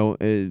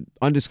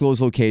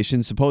undisclosed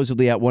location,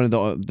 supposedly at one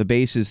of the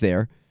bases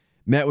there,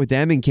 met with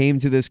them and came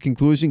to this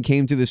conclusion,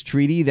 came to this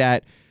treaty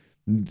that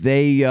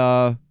they,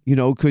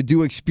 could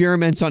do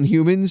experiments on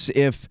humans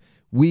if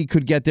we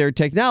could get their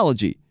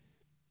technology.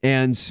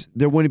 And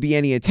there wouldn't be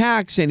any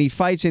attacks, any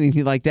fights,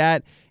 anything like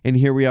that. And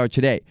here we are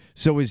today.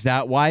 So is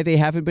that why they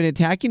haven't been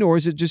attacking, or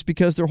is it just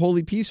because they're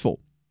wholly peaceful?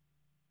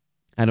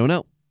 I don't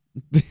know.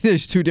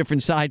 There's 2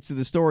 different sides to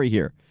the story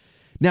here.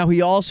 Now,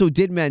 he also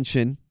did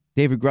mention,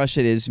 David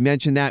Grusch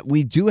mentioned that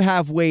we do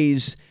have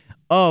ways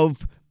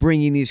of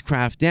bringing these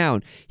craft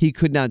down. He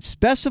could not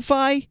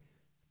specify,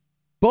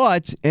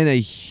 but, and a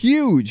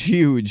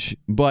huge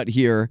but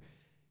here,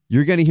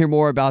 you're going to hear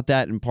more about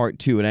that in part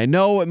 2. And I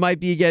know it might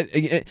be,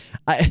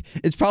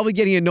 it's probably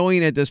getting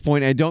annoying at this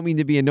point. I don't mean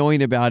to be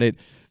annoying about it,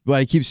 but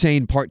I keep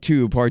saying part 2.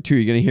 You're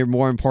going to hear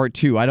more in part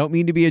 2. I don't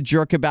mean to be a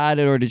jerk about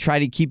it or to try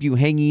to keep you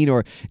hanging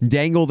or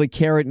dangle the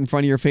carrot in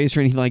front of your face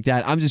or anything like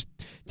that. I'm just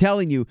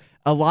telling you,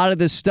 a lot of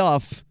this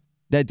stuff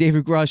that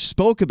David Grusch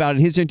spoke about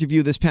in his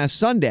interview this past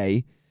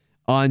Sunday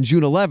on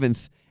June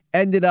 11th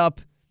ended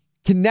up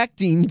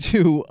connecting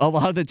to a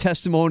lot of the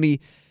testimony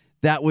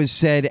that was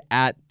said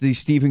at the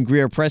Stephen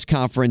Greer press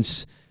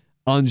conference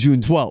on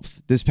June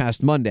 12th, this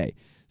past Monday.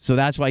 So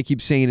that's why I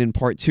keep saying in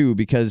part two,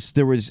 because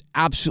there was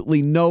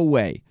absolutely no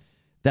way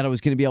that I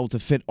was going to be able to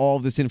fit all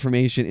of this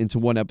information into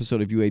one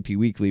episode of UAP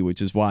Weekly,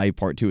 which is why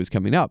part two is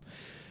coming up.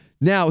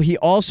 Now, he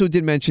also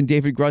did mention,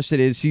 David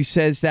Grusch, he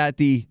says that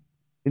the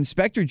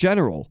Inspector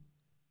General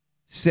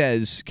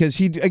says, because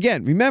he,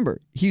 again,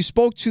 remember, he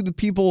spoke to the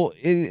people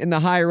in the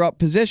higher up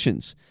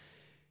positions.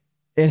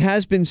 It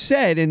has been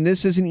said, and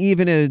this isn't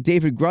even a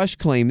David Grusch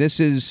claim, this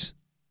is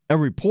a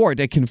report,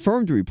 a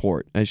confirmed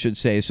report, I should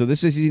say. So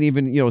this isn't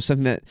even,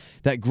 something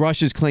that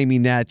Grusch is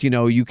claiming that,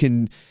 you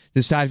can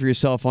decide for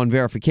yourself on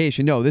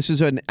verification. No, this is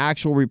an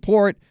actual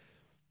report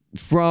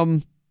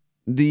from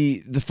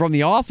the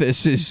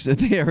offices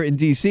there in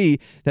D.C.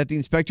 that the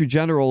Inspector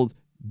General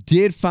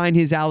did find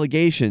his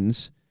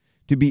allegations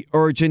to be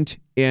urgent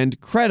and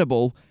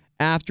credible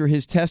after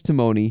his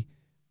testimony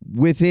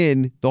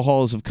within the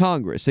halls of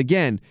Congress.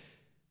 Again,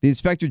 the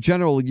Inspector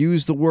General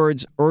used the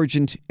words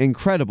urgent and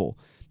credible.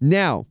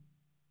 Now,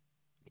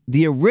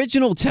 the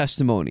original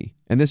testimony,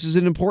 and this is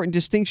an important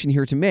distinction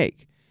here to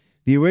make,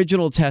 the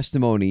original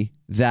testimony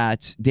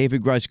that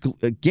David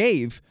Grusch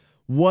gave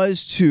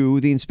was to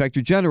the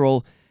Inspector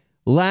General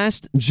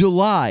last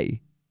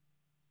July,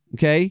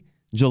 okay?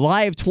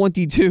 July of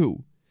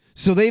 22.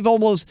 So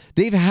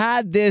they've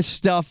had this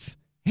stuff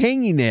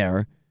hanging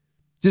there,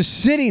 just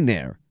sitting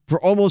there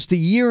for almost a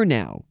year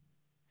now.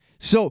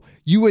 So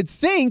you would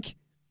think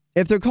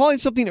if they're calling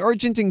something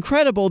urgent and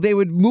credible, they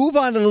would move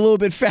on it a little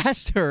bit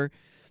faster.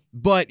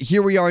 But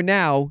here we are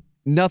now.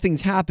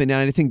 Nothing's happened.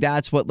 And I think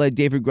that's what led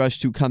David Grusch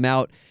to come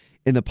out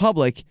in the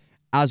public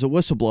as a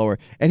whistleblower.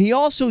 And he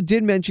also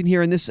did mention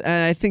here, and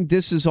I think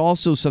this is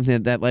also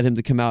something that led him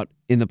to come out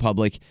in the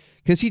public,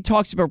 because he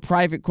talks about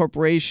private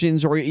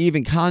corporations or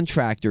even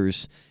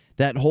contractors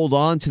that hold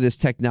on to this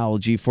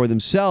technology for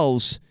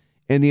themselves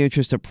in the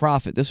interest of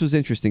profit. This was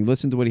interesting.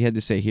 Listen to what he had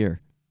to say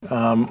here.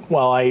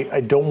 While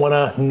I don't want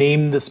to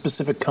name the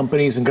specific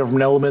companies and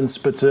government elements,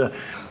 but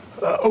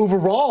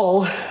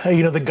overall,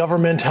 the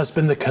government has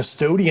been the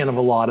custodian of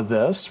a lot of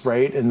this,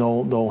 right? And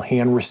they'll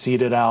hand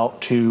receipt it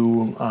out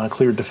to a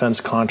cleared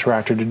defense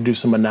contractor to do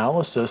some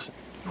analysis,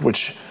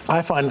 which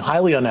I find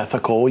highly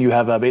unethical. You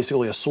have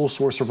basically a sole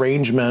source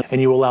arrangement, and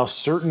you allow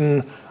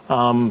certain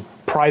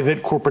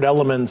private corporate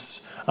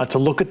elements to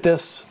look at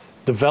this,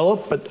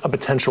 develop a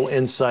potential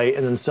insight,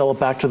 and then sell it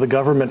back to the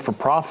government for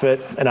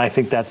profit. And I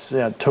think that's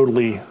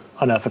totally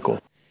unethical.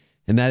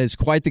 And that is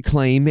quite the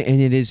claim,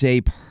 and it is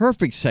a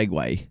perfect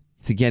segue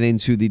to get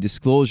into the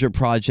disclosure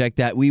project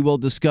that we will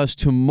discuss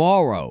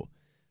tomorrow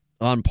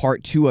on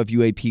part two of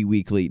UAP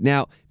Weekly.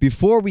 Now,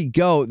 before we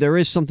go, there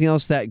is something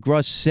else that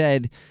Grusch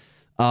said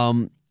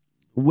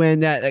when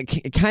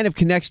that kind of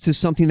connects to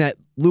something that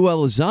Lou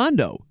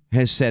Elizondo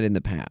has said in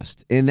the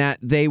past, in that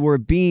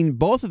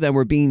both of them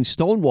were being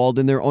stonewalled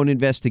in their own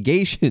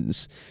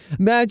investigations.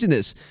 Imagine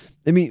this.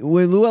 I mean,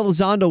 when Lou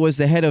Elizondo was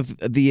the head of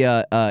the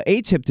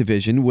ATIP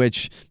division,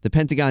 which the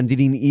Pentagon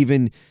didn't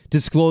even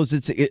disclose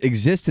its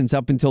existence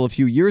up until a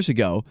few years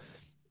ago,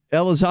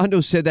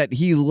 Elizondo said that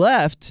he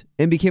left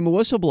and became a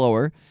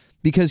whistleblower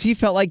because he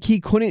felt like he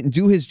couldn't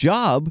do his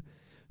job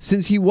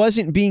since he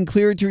wasn't being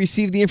cleared to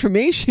receive the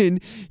information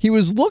he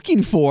was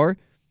looking for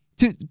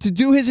to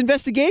do his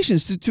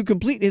investigations, to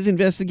complete his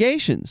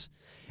investigations.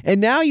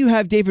 And now you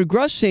have David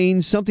Grusch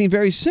saying something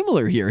very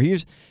similar here.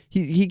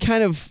 He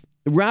kind of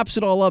wraps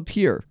it all up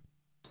here.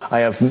 I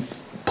have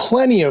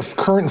plenty of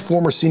current and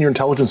former senior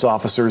intelligence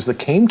officers that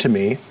came to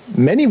me,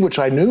 many of which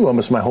I knew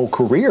almost my whole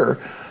career,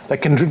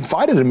 that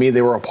confided in me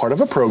they were a part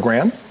of a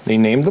program. They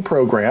named the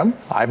program.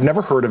 I've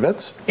never heard of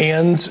it.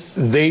 And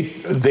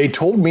they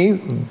told me,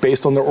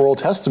 based on their oral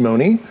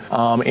testimony,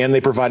 and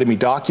they provided me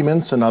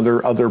documents and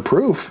other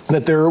proof,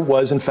 that there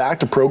was, in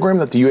fact, a program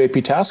that the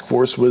UAP task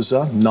force was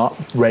not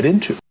read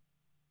into.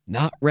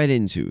 Not read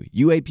into.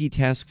 UAP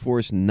task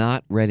force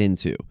not read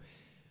into.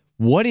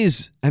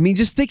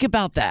 Just think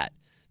about that.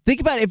 Think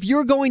about if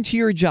you're going to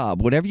your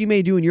job, whatever you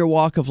may do in your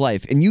walk of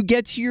life, and you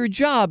get to your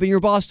job and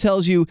your boss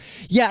tells you,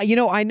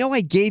 I know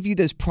I gave you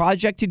this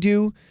project to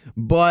do,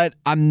 but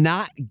I'm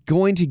not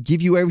going to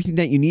give you everything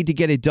that you need to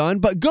get it done,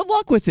 but good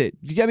luck with it.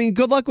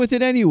 Good luck with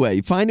it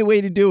anyway. Find a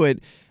way to do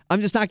it. I'm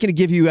just not going to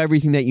give you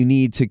everything that you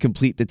need to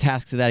complete the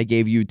tasks that I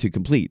gave you to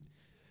complete.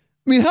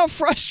 How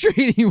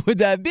frustrating would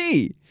that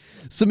be?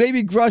 So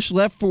maybe Grusch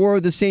left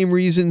for the same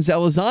reasons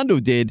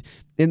Elizondo did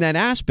in that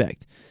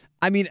aspect.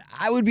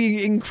 I would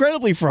be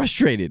incredibly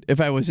frustrated if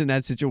I was in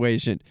that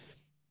situation.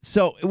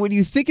 So when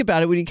you think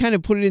about it, when you kind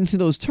of put it into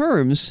those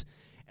terms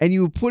and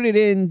you put it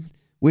in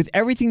with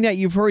everything that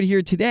you've heard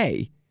here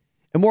today,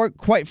 and more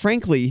quite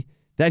frankly,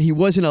 that he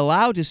wasn't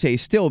allowed to say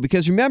still,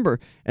 because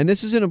remember, and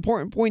this is an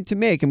important point to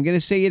make, I'm going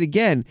to say it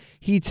again,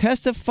 he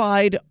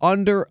testified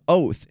under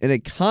oath in a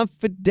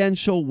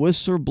confidential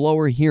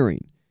whistleblower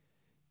hearing.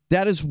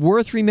 That is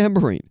worth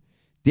remembering.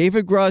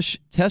 David Grusch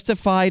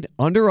testified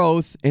under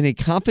oath in a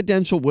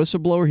confidential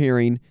whistleblower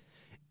hearing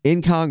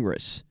in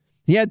Congress.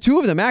 He had 2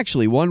 of them,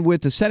 actually, one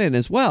with the Senate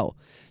as well.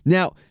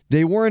 Now,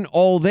 they weren't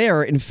all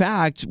there. In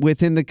fact,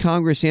 within the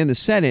Congress and the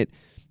Senate,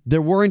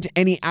 there weren't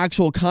any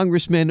actual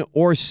congressmen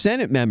or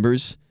Senate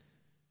members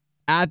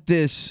at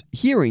this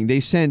hearing. They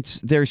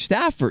sent their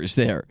staffers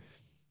there.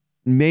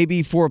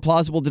 Maybe for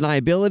plausible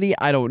deniability,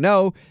 I don't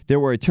know. There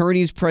were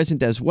attorneys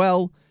present as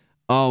well.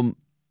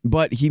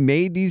 But he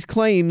made these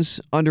claims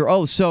under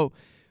oath. So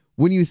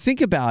when you think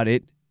about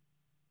it,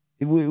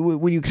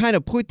 when you kind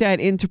of put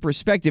that into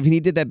perspective, and he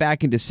did that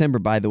back in December,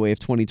 by the way, of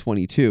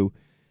 2022,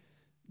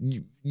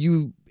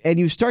 you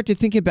start to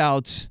think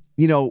about,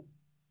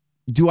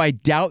 do I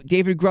doubt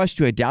David Grusch?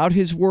 Do I doubt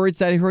his words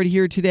that I heard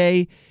here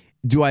today?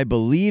 Do I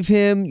believe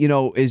him?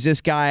 Is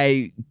this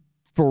guy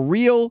for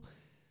real?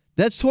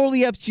 That's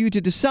totally up to you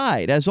to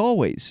decide, as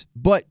always.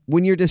 But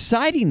when you're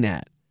deciding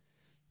that,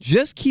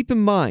 just keep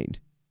in mind,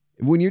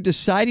 when you're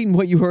deciding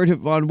what you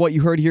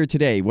heard here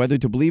today, whether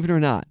to believe it or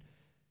not,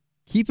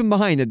 keep in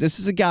mind that this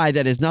is a guy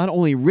that is not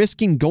only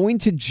risking going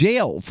to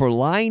jail for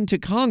lying to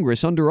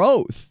Congress under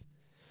oath,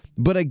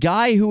 but a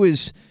guy who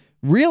is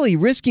really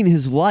risking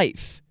his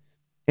life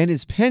and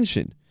his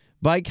pension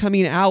by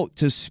coming out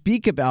to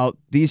speak about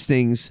these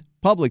things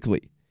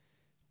publicly.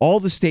 All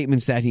the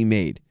statements that he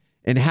made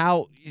and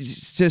how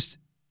just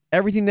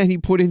everything that he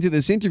put into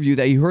this interview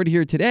that you heard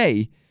here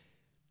today,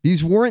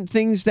 these weren't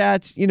things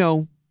that,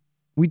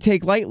 we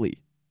take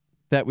lightly,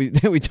 that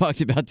we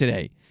talked about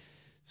today.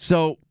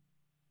 So,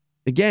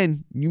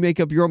 again, you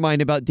make up your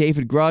mind about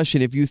David Grusch,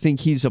 and if you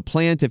think he's a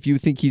plant, if you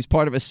think he's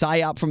part of a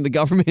psyop from the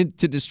government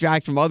to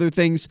distract from other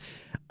things,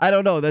 I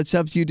don't know. That's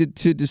up to you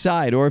to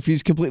decide. Or if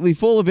he's completely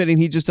full of it and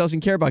he just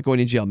doesn't care about going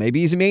to jail.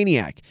 Maybe he's a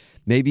maniac.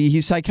 Maybe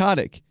he's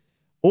psychotic.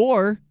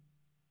 Or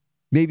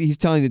maybe he's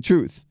telling the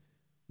truth.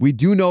 We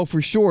do know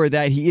for sure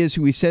that he is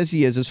who he says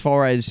he is as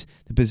far as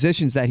the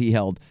positions that he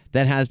held.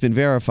 That has been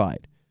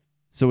verified.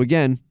 So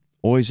again,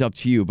 always up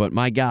to you. But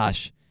my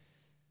gosh,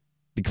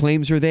 the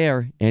claims are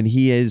there, and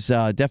he is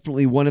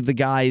definitely one of the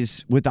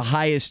guys with the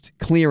highest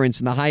clearance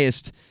and the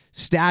highest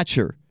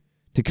stature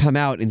to come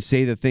out and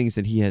say the things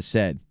that he has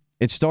said.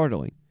 It's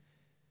startling.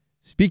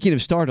 Speaking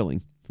of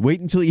startling,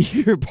 wait until you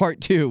hear part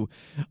 2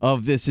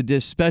 of this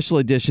special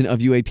edition of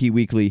UAP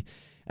Weekly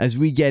as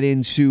we get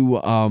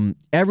into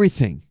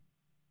everything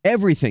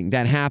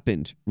that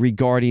happened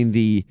regarding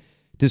the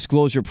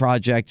Disclosure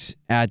Project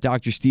at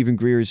Dr. Stephen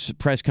Greer's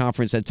press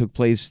conference that took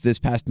place this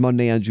past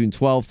Monday on June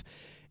 12th.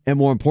 And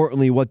more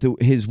importantly, what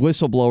his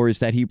whistleblowers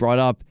that he brought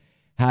up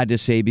had to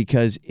say,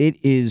 because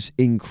it is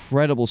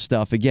incredible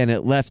stuff. Again,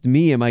 it left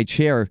me in my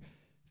chair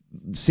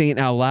saying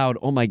out loud,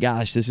 oh my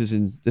gosh, this is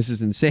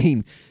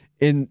insane.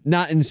 And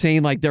not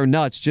insane like they're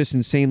nuts, just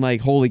insane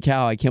like, holy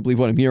cow, I can't believe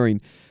what I'm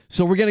hearing.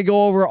 So we're going to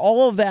go over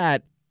all of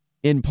that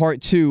in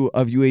part 2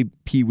 of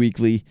UAP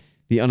Weekly,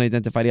 the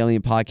Unidentified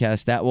Alien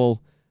Podcast. That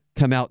will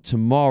come out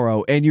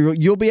tomorrow. And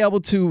you'll be able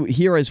to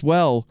hear as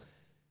well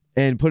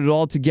and put it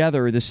all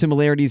together, the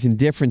similarities and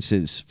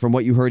differences from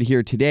what you heard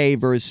here today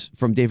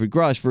from David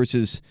Grusch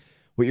versus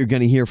what you're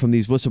going to hear from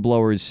these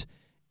whistleblowers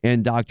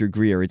and Dr.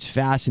 Greer. It's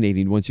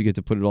fascinating once you get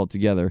to put it all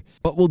together.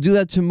 But we'll do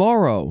that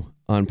tomorrow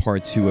on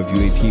part 2 of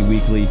UAP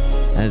Weekly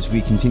as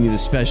we continue the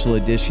special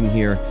edition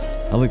here.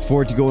 I look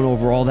forward to going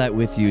over all that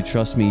with you.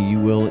 Trust me, you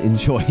will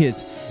enjoy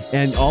it.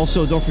 And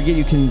also, don't forget,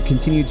 you can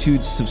continue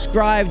to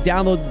subscribe,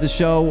 download the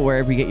show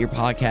wherever you get your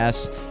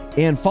podcasts,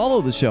 and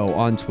follow the show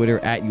on Twitter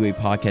at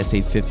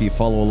UAPodcast850.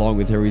 Follow along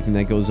with everything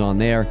that goes on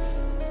there.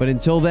 But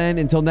until then,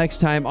 until next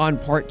time on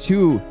part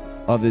 2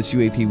 of this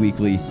UAP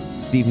Weekly,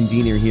 Stephen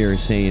Diener here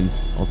saying,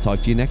 I'll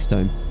talk to you next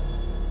time.